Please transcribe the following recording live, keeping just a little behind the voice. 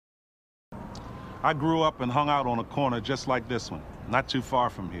I grew up and hung out on a corner just like this one, not too far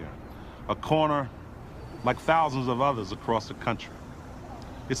from here. A corner like thousands of others across the country.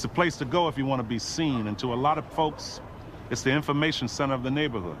 It's the place to go if you want to be seen, and to a lot of folks, it's the information center of the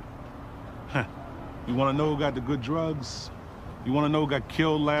neighborhood. You want to know who got the good drugs? You want to know who got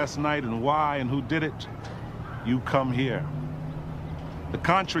killed last night and why and who did it? You come here. The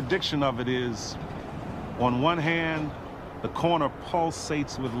contradiction of it is, on one hand, the corner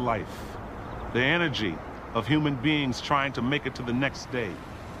pulsates with life, the energy of human beings trying to make it to the next day.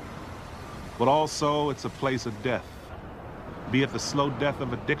 But also, it's a place of death, be it the slow death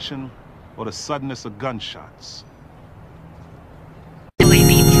of addiction or the suddenness of gunshots.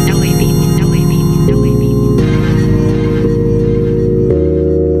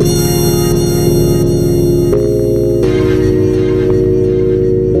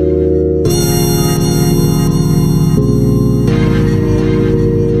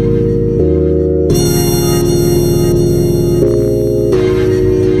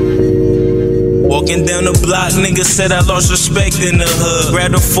 Down the block, niggas said I lost respect in the hood.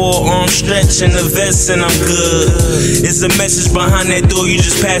 Grab a forearm stretch in the vest and I'm good. It's a message behind that door you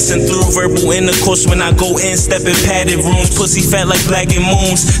just passing through. Verbal intercourse when I go in, step in padded rooms. Pussy fat like black and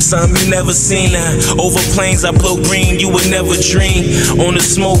moons, something you never seen. Over planes I blow green, you would never dream. On the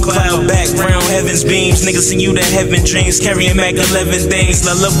smoke cloud background, heaven's beams. Niggas sing you to heaven dreams, carrying MACK 11 things.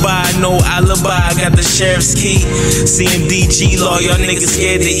 Lullaby, no alibi, I got the sheriff's key. CMDG law, y'all niggas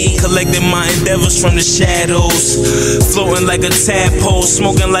scared to eat. Collecting my endeavors from the shadows, floating like a tadpole,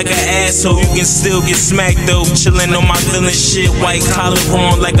 smoking like an asshole. You can still get smacked though, chilling on my villain shit. White collar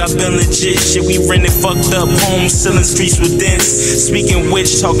on like I've been legit. Shit, we rented fucked up homes, selling streets with dents. Speaking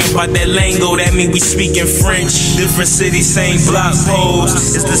which, talking about that lingo, that mean we speaking French. Different cities, same block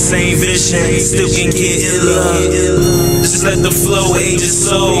pose, it's the same vision, still can get iller. Just let the flow age your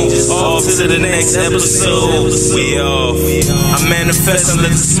soul. Off to the next episode. We off. I manifest and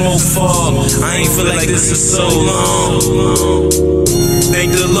let the smoke fall. I ain't feel like this is so long.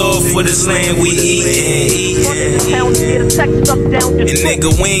 Thank the Lord for this land we eatin'. And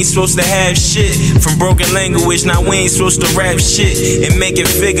nigga, we ain't supposed to have shit from broken language. Now we ain't supposed to rap shit and making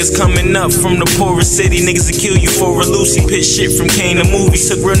figures coming up from the poorest city. Niggas will kill you for a Lucy. Pitch shit from Kane to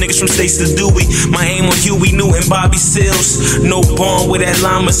movies. Took real niggas from states to Dewey. My aim on Huey Newton, Bobby Seals. No born with that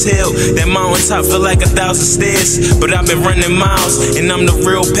Llamas Hill. That mountain top feel like 1,000 stairs. But I've been running miles and I'm the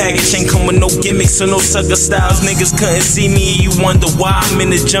real package. Ain't come with no gimmicks or no sucker styles. Niggas couldn't see me and you wonder why. I'm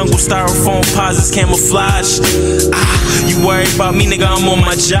in the jungle, styrofoam posits, camouflage. You worried about me, nigga, I'm on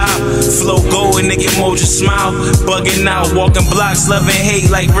my job. Flow gold and nigga emoji smile. Bugging out, walking blocks, loving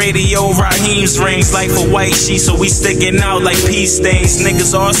hate like radio Raheem's rings. Life a white sheet, so we sticking out like pea stains.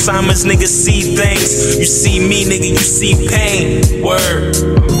 Niggas Alzheimer's, niggas see things. You see me, nigga, you see pain. Word.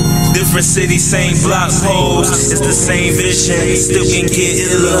 Different cities, same block pose, it's the same vision, still can get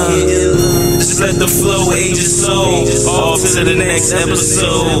iller. Just let the flow age your soul. Off to the next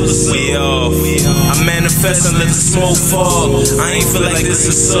episode. We off. I manifest and let the smoke fall. I ain't feel like this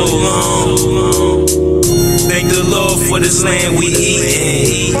is so long. Thank the Lord for this land we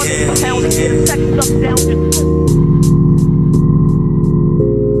eatin'.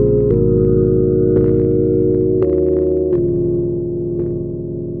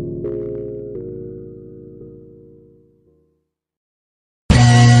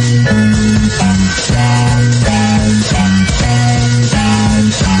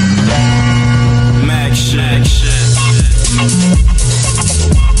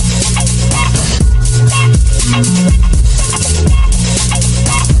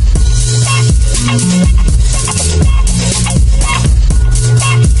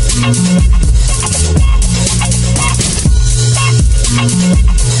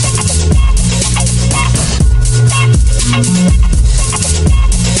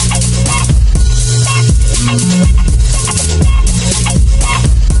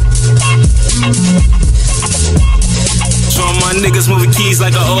 Niggas moving keys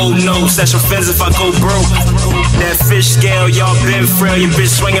like an old nose. That's your fence if I go broke. That fish scale, y'all been frail. Your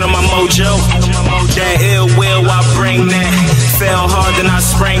bitch swinging on my mojo. That ill will, I bring that. Fell hard, then I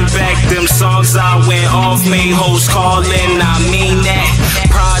sprang back. Them songs I went off, made hoes calling. I mean that.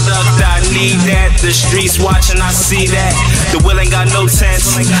 Product, I need that. The streets watching, I see that. The will ain't got no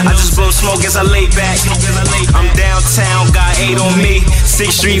tents. I just blow smoke as I lay back. I'm downtown, got 8 on me.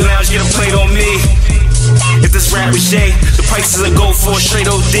 6th Street Lounge, get a plate on me. If this rap was Jay, the prices will go for a straight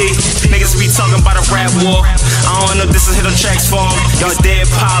OD. Niggas be talking about a rap war. I don't know if this is hit on tracks for 'em. Y'all dead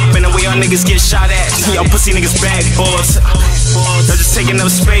pop, and the way y'all niggas get shot at. Y'all pussy niggas backboards. Y'all just taking up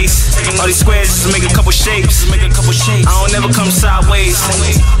space. All these squares just to make a couple shapes. I don't never come sideways.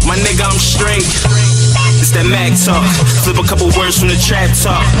 My nigga, I'm straight. It's that Mac talk. Flip a couple words from the trap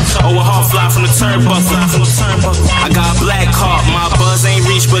talk. Oh, a half fly from the turnbuckle. I got a black heart. My buzz ain't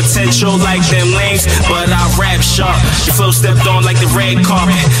reach potential like them lames, but I rap sharp. Your flow stepped on like the red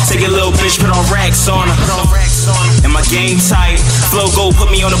carpet. Take a little bitch, put on racks on her. And my game tight. Flow go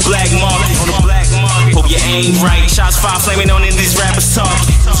put me on the black market. Hope you ain't right. Shots five flaming on and these rappers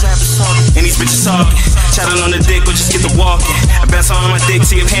talking. And these bitches talking. Chatting on the dick, but just get the walking. I bounce on my dick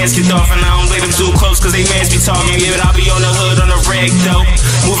till your pants get off, and I don't let them too close, cause they mans be talking. Yeah, but I'll be on the hood on the rag though.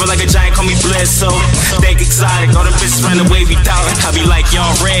 Moving like a giant, call me Bledsoe. Think exotic, all the bitches run away, be doubting. I be like,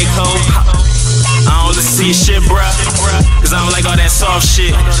 y'all rag hoe. I don't listen to your shit, bruh, cause I don't like all that soft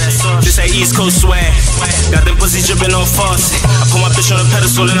shit. This that East Coast swag. Got them pussies dripping on faucet. I put my bitch on a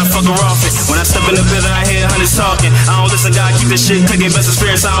pedestal, then I fuck her off it. When I step in the building, I hear hundreds talking. I don't listen, God, keep this shit cooking. Best of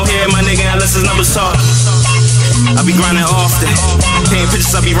spirits, I don't hear my nigga unless his numbers talking. I be grinding often. Painting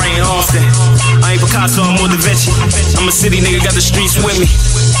pictures, I be writing often. I ain't Picasso, I'm more Da Vinci. I'm a city nigga, got the streets with me.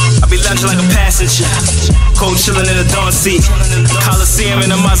 I be lounging like a passenger. Cold chillin' in the dawn seat. Coliseum in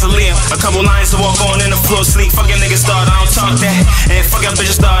a mausoleum. A couple lines to walk on in the floor sleep. Fucking niggas start, I don't talk that. And fucking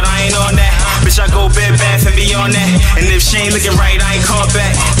bitches start, I ain't on that. Bitch, I go bed, bath, and beyond that. And if she ain't looking right, I ain't call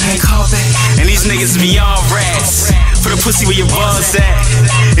back. And these niggas beyond rats. For the pussy where your balls at.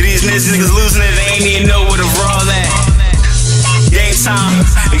 And these niggas losing it, they ain't even know where the raw at. Game time,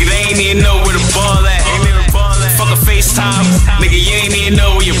 nigga, they ain't even know where the ball at. Fuck a FaceTime, nigga, you ain't even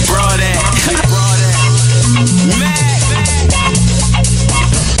know where your broad at.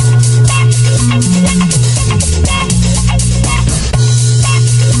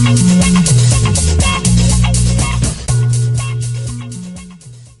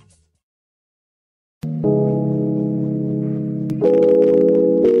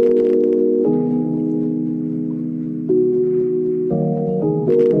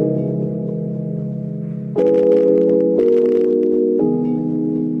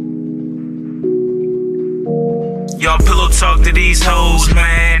 Y'all pillow talk to these hoes,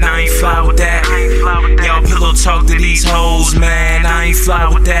 man, I ain't fly with that. Y'all pillow talk to these hoes, man, I ain't fly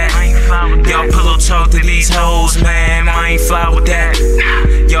with that. Y'all pillow talk to these hoes, man, I ain't fly with that.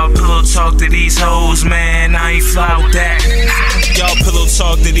 Y'all pillow talk to these hoes, man, I ain't fly with that. Y'all pillow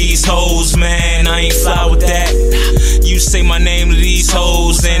talk to these hoes, man, I ain't fly with that. You say my name to these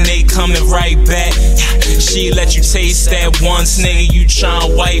hoes and they coming right back. She let you taste that once, nigga, you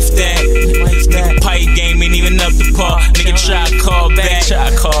tryna wife that. Nigga, pipe game ain't even up to par. Nigga, try to call back.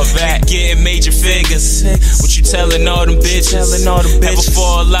 Getting major figures. What you telling all them bitches? Never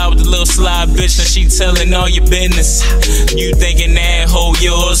fall out with the little slide bitch, and she telling all your business. You thinking that hoe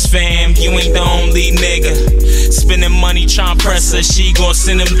yours, fam? You ain't the only nigga. Spending money tryna press her, she gon'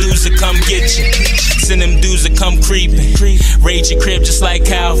 send them dudes to come get you. Send them dudes to come creeping. Raid your crib just like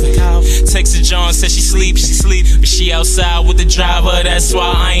Calvin. Texted John, said she sleep, but she outside with the driver. That's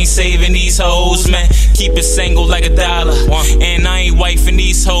why I ain't saving these hoes, man. Keep it single like $1. And I ain't wifing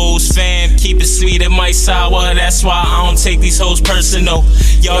these hoes, fam. Keep it sweet, it might sour. That's why I don't take these hoes personal.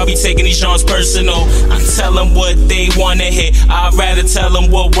 Y'all be taking these Johns personal. I tell them what they wanna hit, I'd rather tell them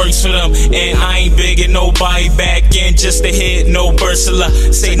what works for them. And I ain't bigging nobody back in just to hit no Ursula.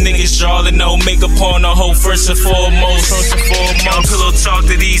 Say niggas drawing no makeup on the hoe first and foremost. Y'all pillow talk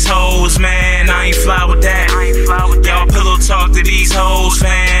to these hoes, man, I ain't fly with that. Y'all pillow talk to these hoes,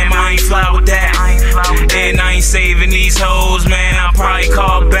 fam, I ain't fly with that. And I ain't saving these hoes, man, I'll probably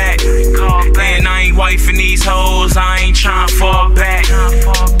call back. And I ain't wifing these hoes, I ain't tryna fall back.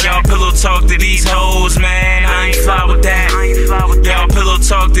 Y'all pillow talk to these hoes, man, I ain't fly with that. Y'all pillow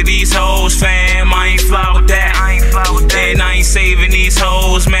talk to these hoes, fam, I ain't fly with that. And I ain't saving these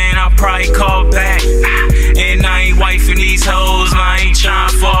hoes, man, I'll probably call back. And I ain't wifing these hoes, I ain't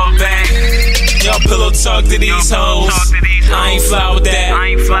tryna fall back. Y'all pillow talk to these hoes, I ain't fly with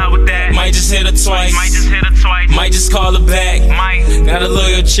that. Might just hit her twice, might just call her back. Got a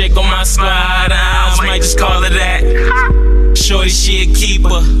loyal chick on my squad, I might just call her that. Shorty, she a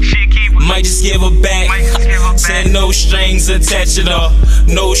keeper, might just give her back. Said no strings attached at all,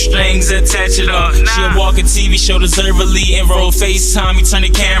 no strings attached at all. She a walking TV show, deserve a lead and roll FaceTime, you turn the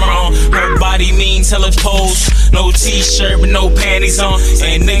camera on. Her body mean, tell her pose. No t-shirt but no panties on,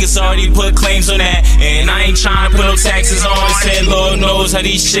 and niggas already put claims on that. And I ain't tryna put no taxes on. Said Lord knows how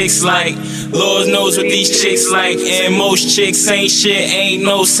these chicks like, Lord knows what these chicks like. And most chicks ain't shit, ain't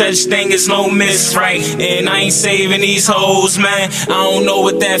no such thing as no miss, right? And I ain't saving these hoes, man, I don't know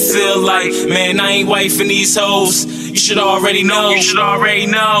what that feel like. Man, I ain't wifing these hoes, you should already know.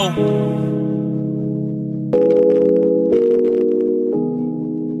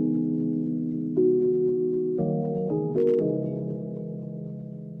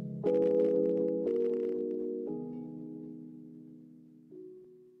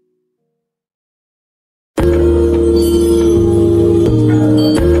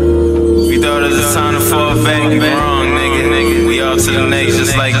 To the next,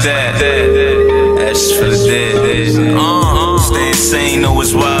 just like that. That's for the dead. Stay insane, know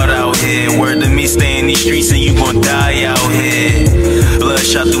it's wild out here. Word to me, stay in these streets and you gon' die out here. Blood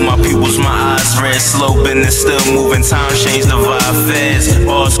shot through my pupils, my eyes red. Slow business, still moving, time change the vibe. Feds,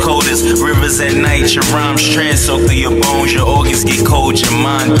 bars cold as rivers at night. Your rhymes tread, soak through your bones. Your organs get cold, your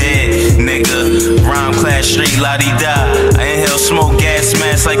mind dead. Nigga, rhyme class straight, la-di-da. I inhale smoke, gas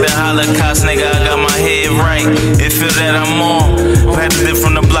mask like the Holocaust. Nigga, I got my head right. It feel that I'm on. Patented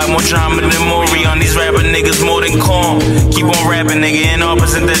from the block, more drama than Maury. On these rapper niggas more than corn. Keep on rapping, nigga, and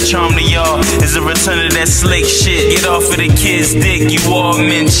opposite that charm to y'all is a return to that slick shit. Get off of the kid's dick, you all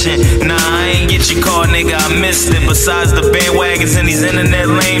mentioned. Nah, I ain't get your call, nigga, I missed it. Besides the bandwagons and these internet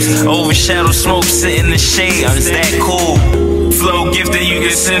lames, overshadow smoke, sit in the shade. Is that cool? Flow gifted, you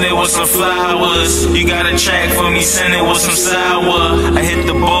can send it with some flowers. You got a track for me, send it with some sour. I hit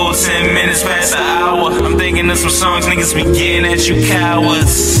the bowl 10 minutes past an hour. I'm thinking of some songs niggas be getting at you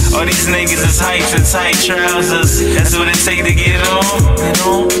cowards. All these niggas is hypes and tight trousers. That's what it take to get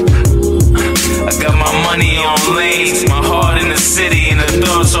on. I got my money on lanes, my heart in the city and the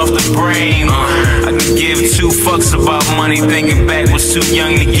thoughts off the brain. I could give two fucks about money. Thinking back was too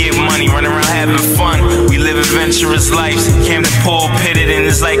young to get money. Running around having fun. We live adventurous lives. Camden poor pitted and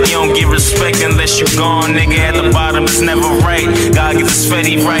it's like you don't get respect unless you gone. Nigga at the bottom is never right. God get this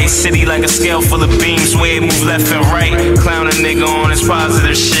fetty right. City like a scale full of beams. Way it move left and right. Clown a nigga on his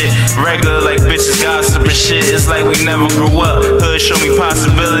positive shit. Regular like bitches gossip and shit. It's like we never grew up. Hood show me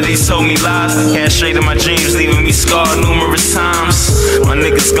possibilities, told me lies. Cash straight in my dreams, leaving me scarred numerous times. My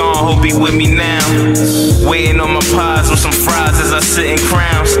niggas gone, hope he with me now. Waiting on my pies with some fries as I sit in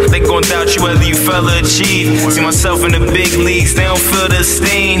crowns. They gon' doubt you whether you fell or achieved. See myself in the big leagues, they don't feel the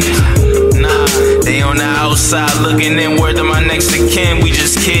esteem. Nah, they on the outside looking in. Word to my next of kin, we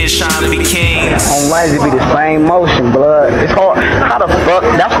just kids trying to be kings. On lanes, it be the same motion, blood. It's hard. How the fuck?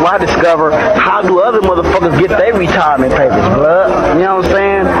 That's why I discover how do other motherfuckers get their retirement papers, blood? You know what I'm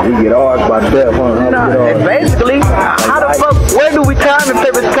saying? We get ours by death, huh? And basically, how the fuck? Where do retirement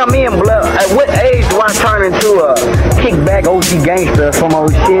papers come in, blood? At what age do I turn into a kickback OG gangster or some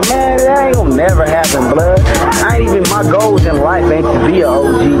old shit? Man, that ain't gonna never happen, blood. I ain't even, my goals in life ain't to be a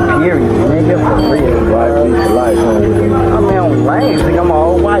OG, period. Nigga, for real. Life, I mean, on lanes, nigga, I'm a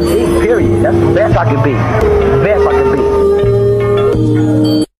OYG, period. That's the best I can be. The best I can be.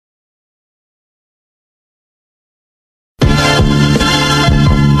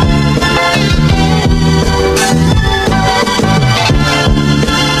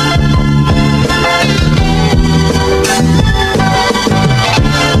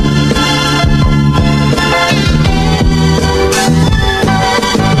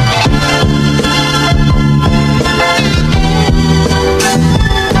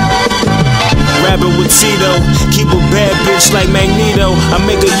 Keep a bad bitch like Magneto. I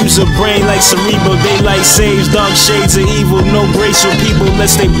make her use her brain like Cerebral. Daylight saves, dark shades of evil. No grace for people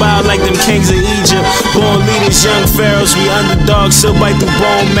lest they bow like them kings of Egypt. Born leaders, young pharaohs. We underdogs, still bite through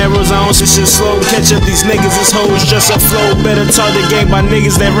bone marrows. I don't see shit slow. Catch up these niggas, this hoes just a flow. Better talk the game by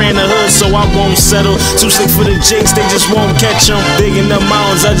niggas that ran the hood, so I won't settle. Too slick for the jakes, they just won't catch them. Digging up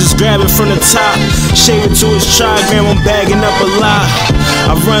mountains, I just grab it from the top. Shave it to his trigram, I'm bagging up a lot.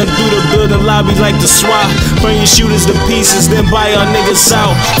 I run through the building lobby like the SWAT. Burn your shooters to pieces, then buy our niggas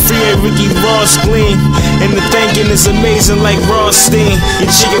out. Free a Ricky Ross gleam. And the thinking is amazing like Rothstein. Your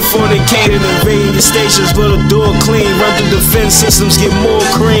chicken fornicated, invading your stations, blow the door clean. Run through defense systems, get more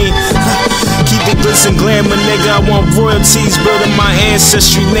cream. Keep the glitz and glamour, nigga. I want royalties, building my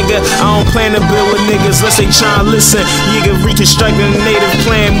ancestry, nigga. I don't plan to build with niggas unless they tryna listen. You can reconstructing a native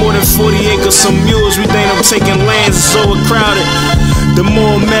plan, more than 40 acres, some mules. We think I'm taking lands, it's overcrowded. The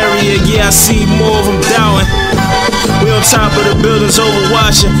more merrier, yeah, I see more of them doubting. We on top of the buildings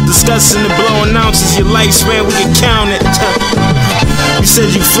overwatching, discussing the blowing ounces. Your lifespan, we can count it. You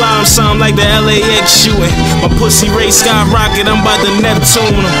said you fly on something like the LAX shooting. My pussy rate skyrocket, I'm about to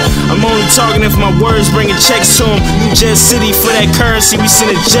Neptune them. I'm only talking if my words bringing checks to them. New Jet City for that currency, we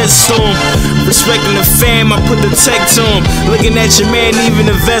send a jet storm. Respecting the fam, I put the tech to him. Looking at your man, even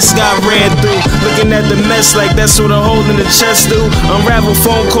the vest got ran through. Looking at the mess like that's what a hole in the chest do. Unravel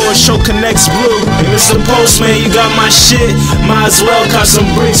phone calls, show connects blue. Hey, Mr. Postman, you got my shit. Might as well cut some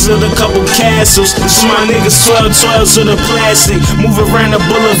bricks, build a couple castles. This is my niggas 12-12 to the plastic. Move around the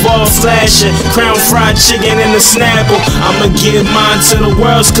boulevard flashing, crown fried chicken in the Snapple. I'ma get mine till the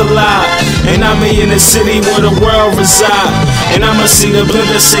worlds collide, and I'm in the city where the world reside. And I'ma see the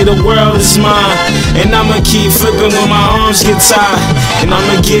blender say the world is mine, and I'ma keep flipping when my arms get tired. And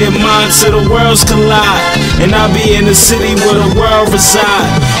I'ma get mine till the worlds collide, and I'll be in the city where the world reside.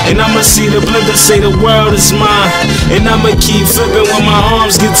 And I'ma see the blender say the world is mine, and I'ma keep flipping when my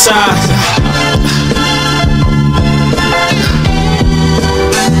arms get tired.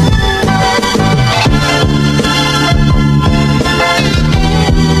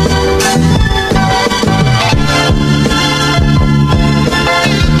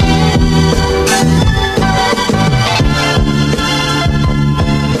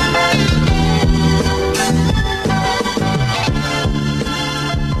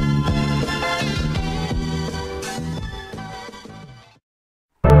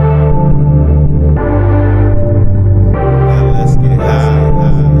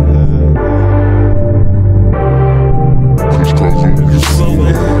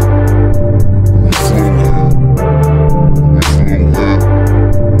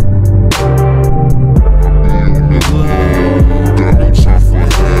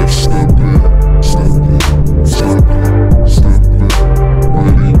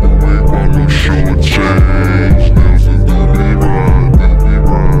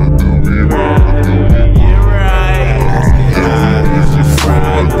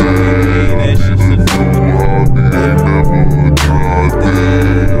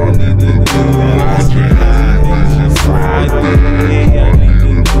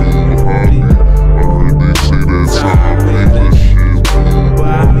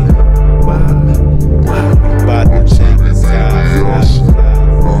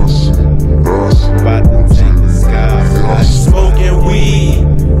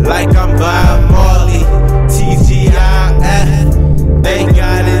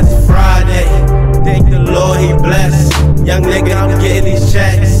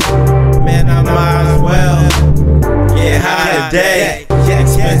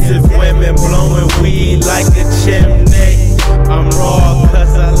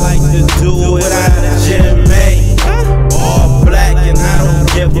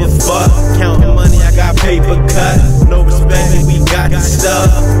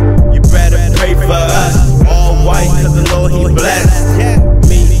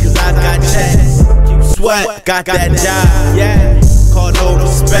 Got that job, yeah, called no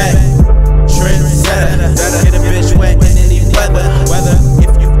respect. Trendsetter, get a bitch wet in any weather.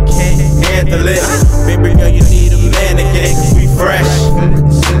 If you can't handle it, baby girl, you need a man again, 'cause we fresh.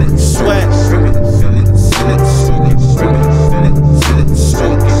 Sweat.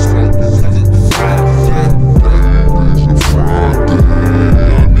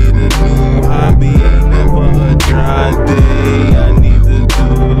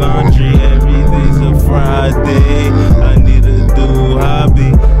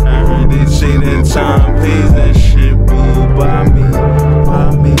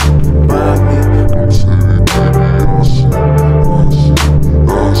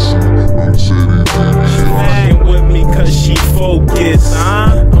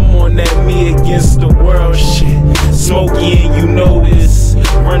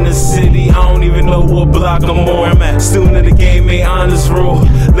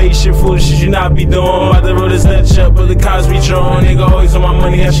 Be doing about the road is that shut, but the cops be drawing. Nigga always on my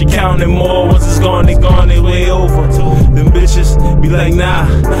money, how she counting more. Once it's gone, they way over. Them bitches be like, nah,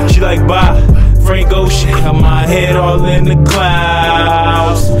 she like, bye. Frank Ocean, got my head all in the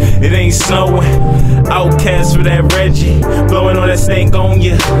clouds. It ain't snowing. Outcast for that Reggie, blowing on that stank on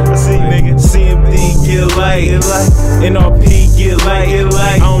ya. I see nigga, CMD get light, NRP get light.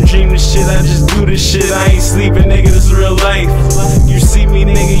 I don't dream this shit, I just do this shit. I ain't sleeping, nigga, this real life. You see me,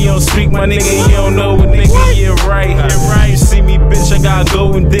 nigga, you don't speak, my nigga, you don't know what nigga, yeah, right. You see me, bitch, I got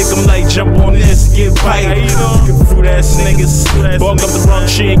golden dick, I'm like, jump on this, get bite. Fruit ass niggas, bulk up the wrong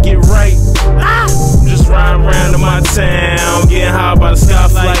shit and get right. I'm just riding around in my town, getting high by the sky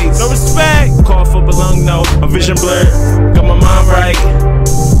flights. No respect, call for belong, no, my vision blurred, got my mind right.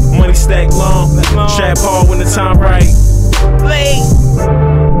 Money stack long, trap hard when the time right. Late.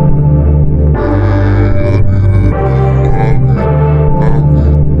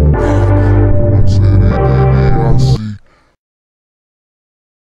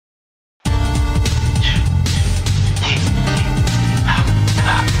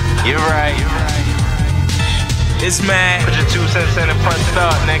 You're right. It's mad. Put your 2 cents in the front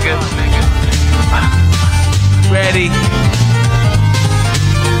start, nigga. Ready?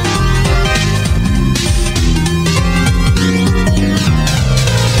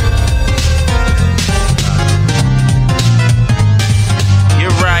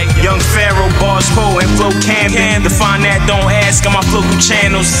 that, don't ask on my local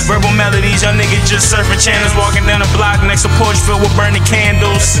channels. Verbal melodies, young niggas just surfing channels. Walking down the block next to porch filled with burning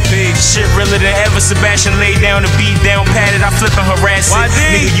candles. Shit realer than ever. Sebastian laid down the beat down padded. I flip and harass it.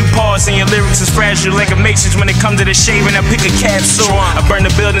 Nigga, you pause and your lyrics is fragile like a matrix when it comes to the shaving. I pick a capsule. I burn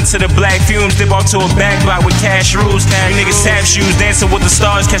the building to the black fumes. Dip off to a back block with cash rules. You niggas tap shoes, dancing with the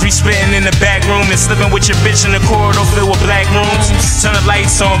stars. Catch me spitting in the back room and slipping with your bitch in the corridor filled with black rooms. Turn the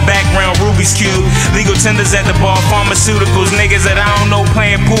lights on, background Rubik's Cube. Legal tenders at the bar, pharmaceuticals. Niggas that I don't know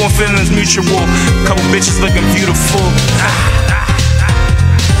playing pool and feelings mutual. Couple bitches looking beautiful.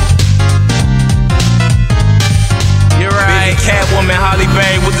 Catwoman, Holly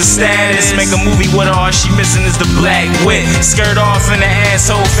Berry with the status. Make a movie with her, all she missing is the black wit. Skirt off in the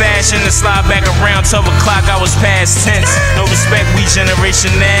asshole fashion and slide back around 12 o'clock, I was past tense. No respect, we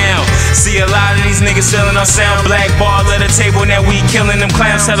generation now. See a lot of these niggas selling our sound. Black ball at the table, now we killing them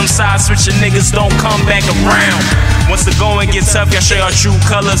clowns. Tell them side switching niggas don't come back around. Once the going gets tough, y'all show our true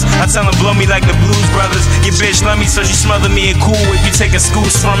colors. I tell them blow me like the Blues Brothers. Your bitch love me so she smother me and cool if you taking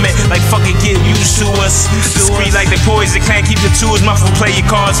scoops from it. Like fucking get used to us. Discreet like the poison, can't keep the tools muffled. Play your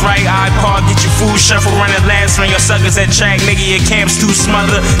cards right, iPod, get your food shuffle. Run the last ring, your suckers at track. Nigga, your camp's too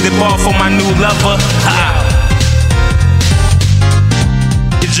smothered. Dip off for my new lover.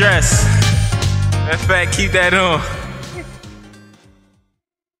 Your dress. In fact, keep that on.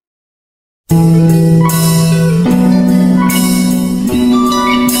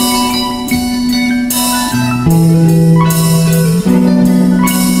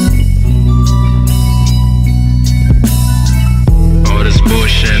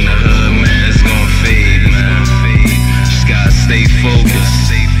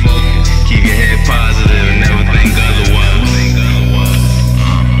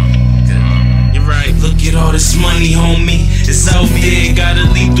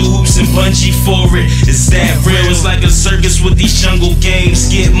 Bungee for it, is that real? It's like a circus with these jungle games.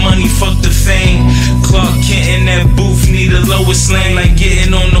 Get money, fuck the fame. Clark Kent in that booth need a lower slang, like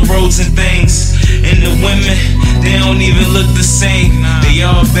getting on the roads and things. And the women, they don't even look the same. They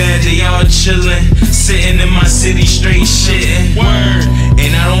all bad, they all chillin', sitting in my city straight shitting. Word,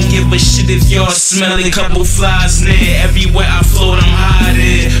 and I don't give a shit if y'all smell it. Couple flies near, everywhere I float I'm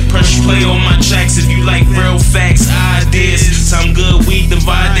hiding. Press play on my tracks if you like real facts, ideas. Some good weed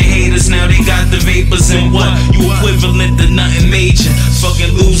divide the haters, now they got the vapors and what? You equivalent to nothing major.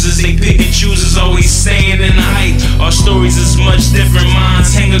 Fucking losers, they pick and choosers, always staying in the hype. Our stories is much different,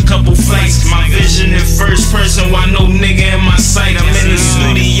 minds hang a couple flights. My vision in first person, why no nigga in my sight? I'm in the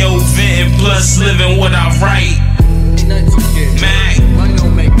studio venting, plus living what I write. Mac. Money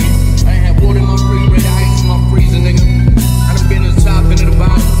don't make me. I ain't had water in my refrigerator, ice in my freezer, nigga. I done been to the top and to the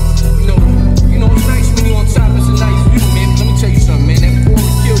bottom. You know, it's nice when you on top, it's a nice view, man. Let me tell you something, man. That poor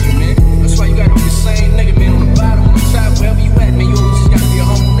will kill you, man. That's why you gotta be the same nigga, man. On the bottom, on the top, wherever you at, man. You always just gotta be a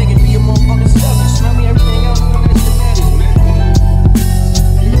humble nigga, be a motherfucking self. And smell me everything else, man. That shit matters, man.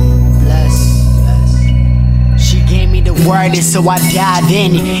 Bless. She gave me the word, and so I dive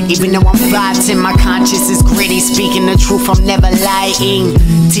in it. Even though I'm 5'10", my conscience is gritty. Speaking the truth, I'm never lying.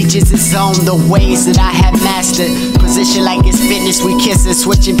 Teaches his own the ways that I have mastered. Position like it's fitness, we kissing,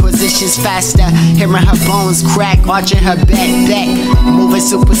 switching positions faster. Hearing her bones crack, arching her back. Moving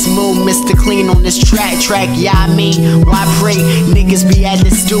super smooth, Mr. Clean on this track. Yeah, I mean, why pray? Niggas be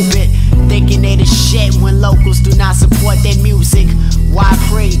acting stupid, thinking they the shit when locals do not support their music. Why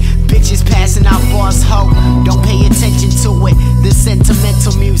pray? Bitches passing out boss hope, don't pay attention to it. This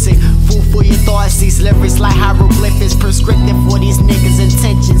sentimental music, fool for your thoughts. These lyrics like hieroglyphics, prescriptive for these niggas'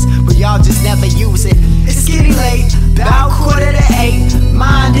 intentions, but y'all just never use it. It's getting late, about 7:45.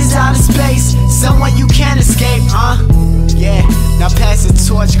 Mind is out of space, someone you can't escape, Yeah, now pass the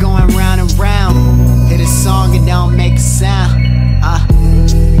torch going round and round. Hit a song and don't make a sound,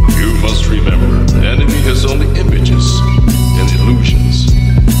 You must remember, the enemy has only images and illusions,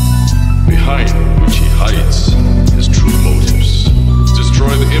 behind which he hides his true motives.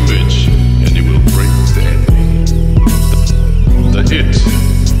 Destroy the image, and you will break the enemy. The it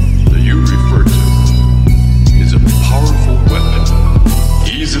that you refer to is a powerful weapon,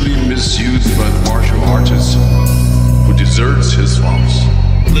 easily misused by the martial artist who deserts his vows.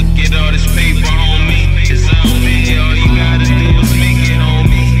 Look at all this paper, homie. It's on me. All you gotta do is make it,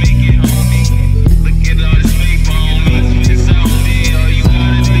 homie. Look at all this paper, homie. It's on me. All you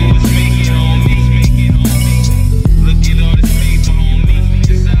gotta do is make it, homie. Look at all this paper, homie.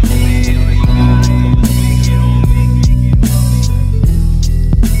 It's on me. All you gotta do is make it,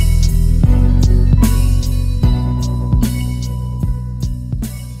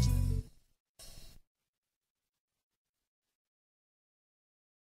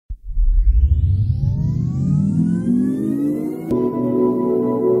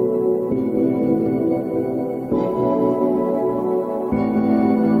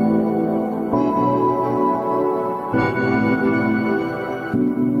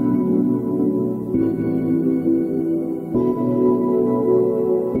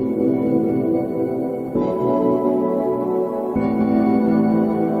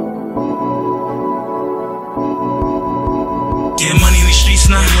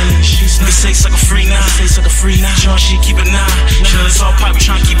 now. Niggas say suck a free now. John, she keep it now. Chill, it's all pop, we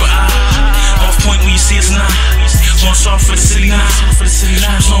tryna keep an eye. Off point when you see us now. Going soft for the city now.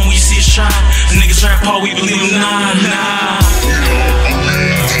 Long when you see us try. The niggas rap hard, we believe them now. We don't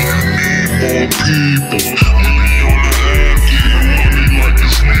believe you need more people. Money on the hand, getting money like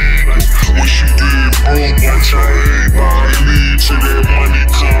it's legal. What you did broke, watch how everybody leave till that money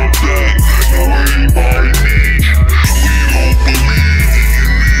come back. Now everybody need you. We don't believe you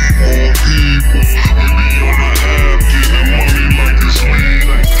need more people. Money on the hand, getting money like it's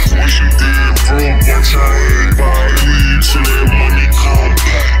legal. What you did broke, watch how everybody leave till that money come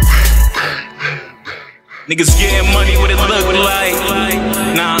back. Niggas getting money, what it look like?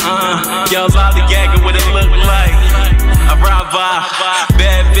 Y'all lollygagging, what it look like? I ride by,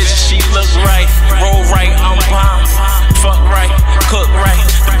 bad bitch, she look right. Roll right, I'm bomb. Fuck right, cook right.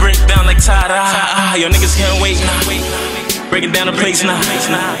 The brick down like tie-dye. Yo, niggas can't wait now. Breaking down the place now.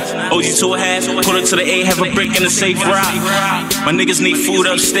 OG to a half, put it to the A, have a brick in the safe rock. My niggas need food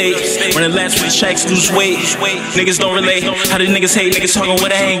upstate. Running laps for the checks, lose weight. Niggas don't relate. How the niggas hate? Niggas talking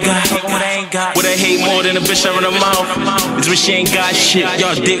what I ain't got. What I hate more than a bitch out of her mouth. It's when she ain't got shit.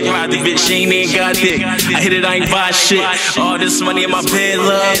 Y'all dick ride the bitch, she ain't even got dick. I hit it, I ain't buy shit. All this money in my bed,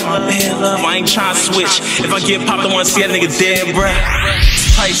 love. I ain't tryna switch. If I get popped, I wanna see that nigga dead, bruh.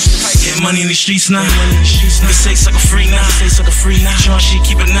 Get money in the streets now. Niggas say suck a free now. John, she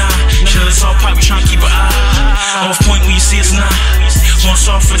keep it now. Chill, it's all pop, we tryna keep an eye. Off point when you see us now. Going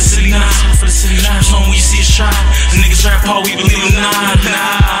soft for the city now. Long when you see us try. The niggas rap hard, we believe them now.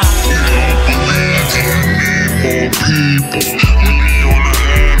 We don't believe you need more people. Money on the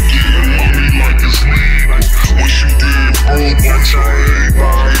hand, getting money like it's legal. What you did broke, watch how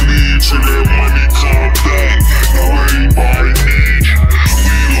everybody leave till that money come back. Now everybody need you.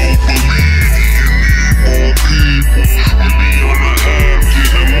 We don't believe you need more people. Money on the hand,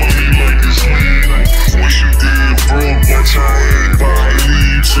 getting money like it's legal. What you did broke, watch how everybody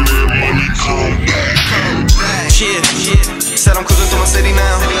leave till that money come back. Said I'm cruising through my city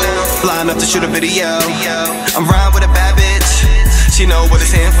now. Flying up to shoot a video. I'm riding with a bad bitch. She know what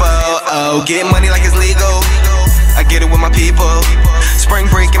it's in for. Oh, get money like it's legal. I get it with my people. Spring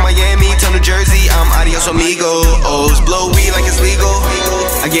break in Miami to New Jersey. I'm adios amigos. Blow weed like it's legal.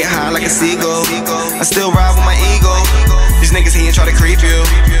 I get high like a seagull. I still ride with my ego. These niggas here try to creep you,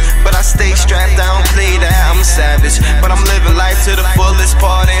 but I stay strapped down, play that I'm a savage. But I'm living life to the fullest,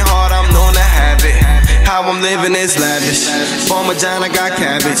 partying hard, I'm known to have it. How I'm living is lavish. Parmesan, I got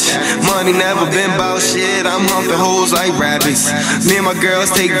cabbage. Money never been bout shit, I'm humping hoes like rabbits. Me and my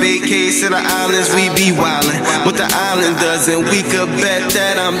girls take vacays to the islands, we be wildin'. What the island doesn't, we could bet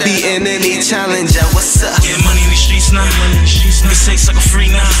that I'm beating any challenge. What's up? Get money in the streets now. Niggas say suck a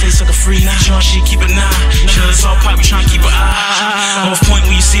free now. John, she keep it now. Chill, it's all pop, we tryna keep an eye. Off point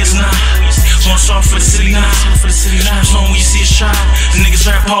when you see us now. Going soft for the city now. Long when you see us try. The niggas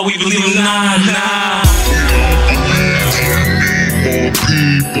rap hard, we believe them now. We don't believe you need more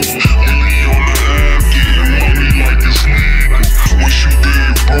people. Money on the hand, getting money like it's legal. What you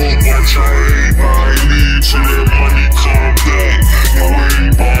did broke, watch how everybody leave till that money come back. Now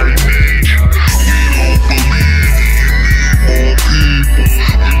everybody need you. We don't believe you need more people.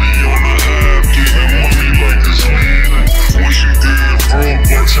 Money on the hand, getting money like it's legal. What you did broke,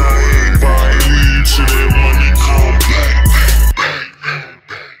 watch how everybody leave till that money come back.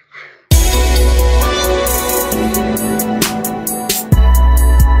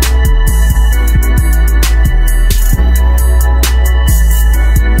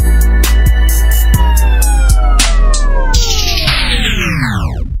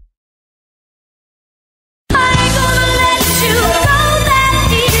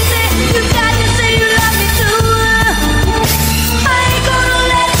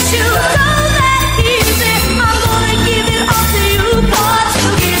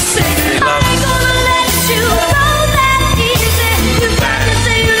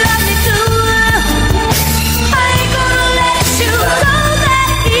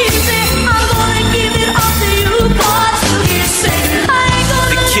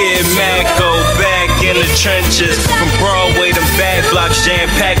 Trenches from Broadway to back blocks,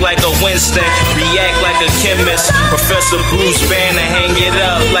 jam-packed like a Winston, react like a chemist. Professor Bruce Banner, hang it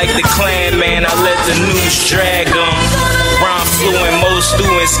up like the Klan man. I let the news drag them. Rhyme fluent, most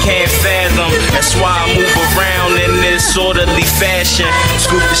students can't fathom. That's why I move around in this orderly fashion.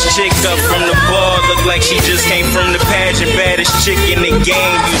 Scoop this chick up from the bar, look like she just came from the pageant. Baddest chick in the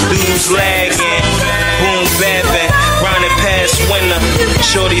game, you dudes lagging. Boom bapping, grinding past last winter.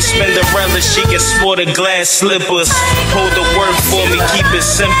 Shorty Spinderella, she can sport a glass slippers. Hold the work for me, keep it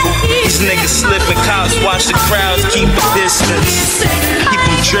simple. These niggas slipping, cops watch the crowds, keep a distance. Keep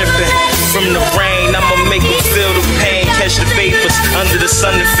them dripping from the rain. I'ma make them feel the pain. Catch the vapors under the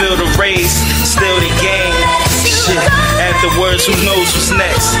sun to feel the rays. Still the game. Shit, afterwards, who knows what's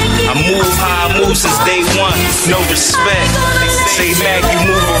next? I move how I move since day one. No respect. Say Mac, you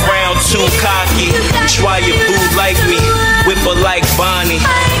move around too cocky. Try your boot like me, whip her like Bonnie.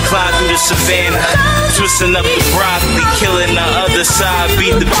 Climb through the savannah, twisting up the broccoli, killing the other side.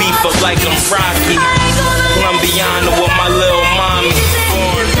 Beat the beef up like I'm Rocky. Colombiana with my little mommy.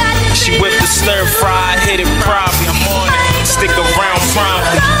 She whipped the stir fry, hit it properly. I'm on it, stick around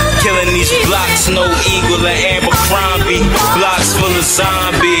promptly. Killing these blocks, no eagle or Abercrombie. Blocks full of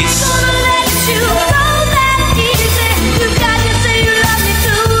zombies.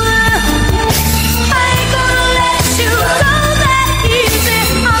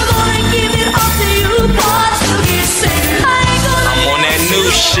 I'm on that new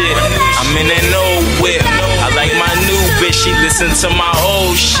shit, I'm in that old whip. I like my new bitch, she listen to my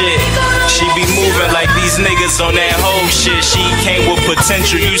old shit. She be moving like these niggas on that whole shit. She came with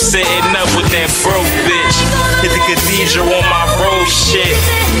potential, you sitting up with that broke bitch. Hit the cathedral on my road shit.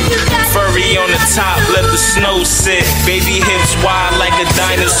 Furry on the top, let the snow sit. Baby hips wide like a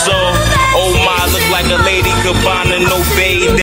dinosaur. Oh my, look like a lady cabana, no babe.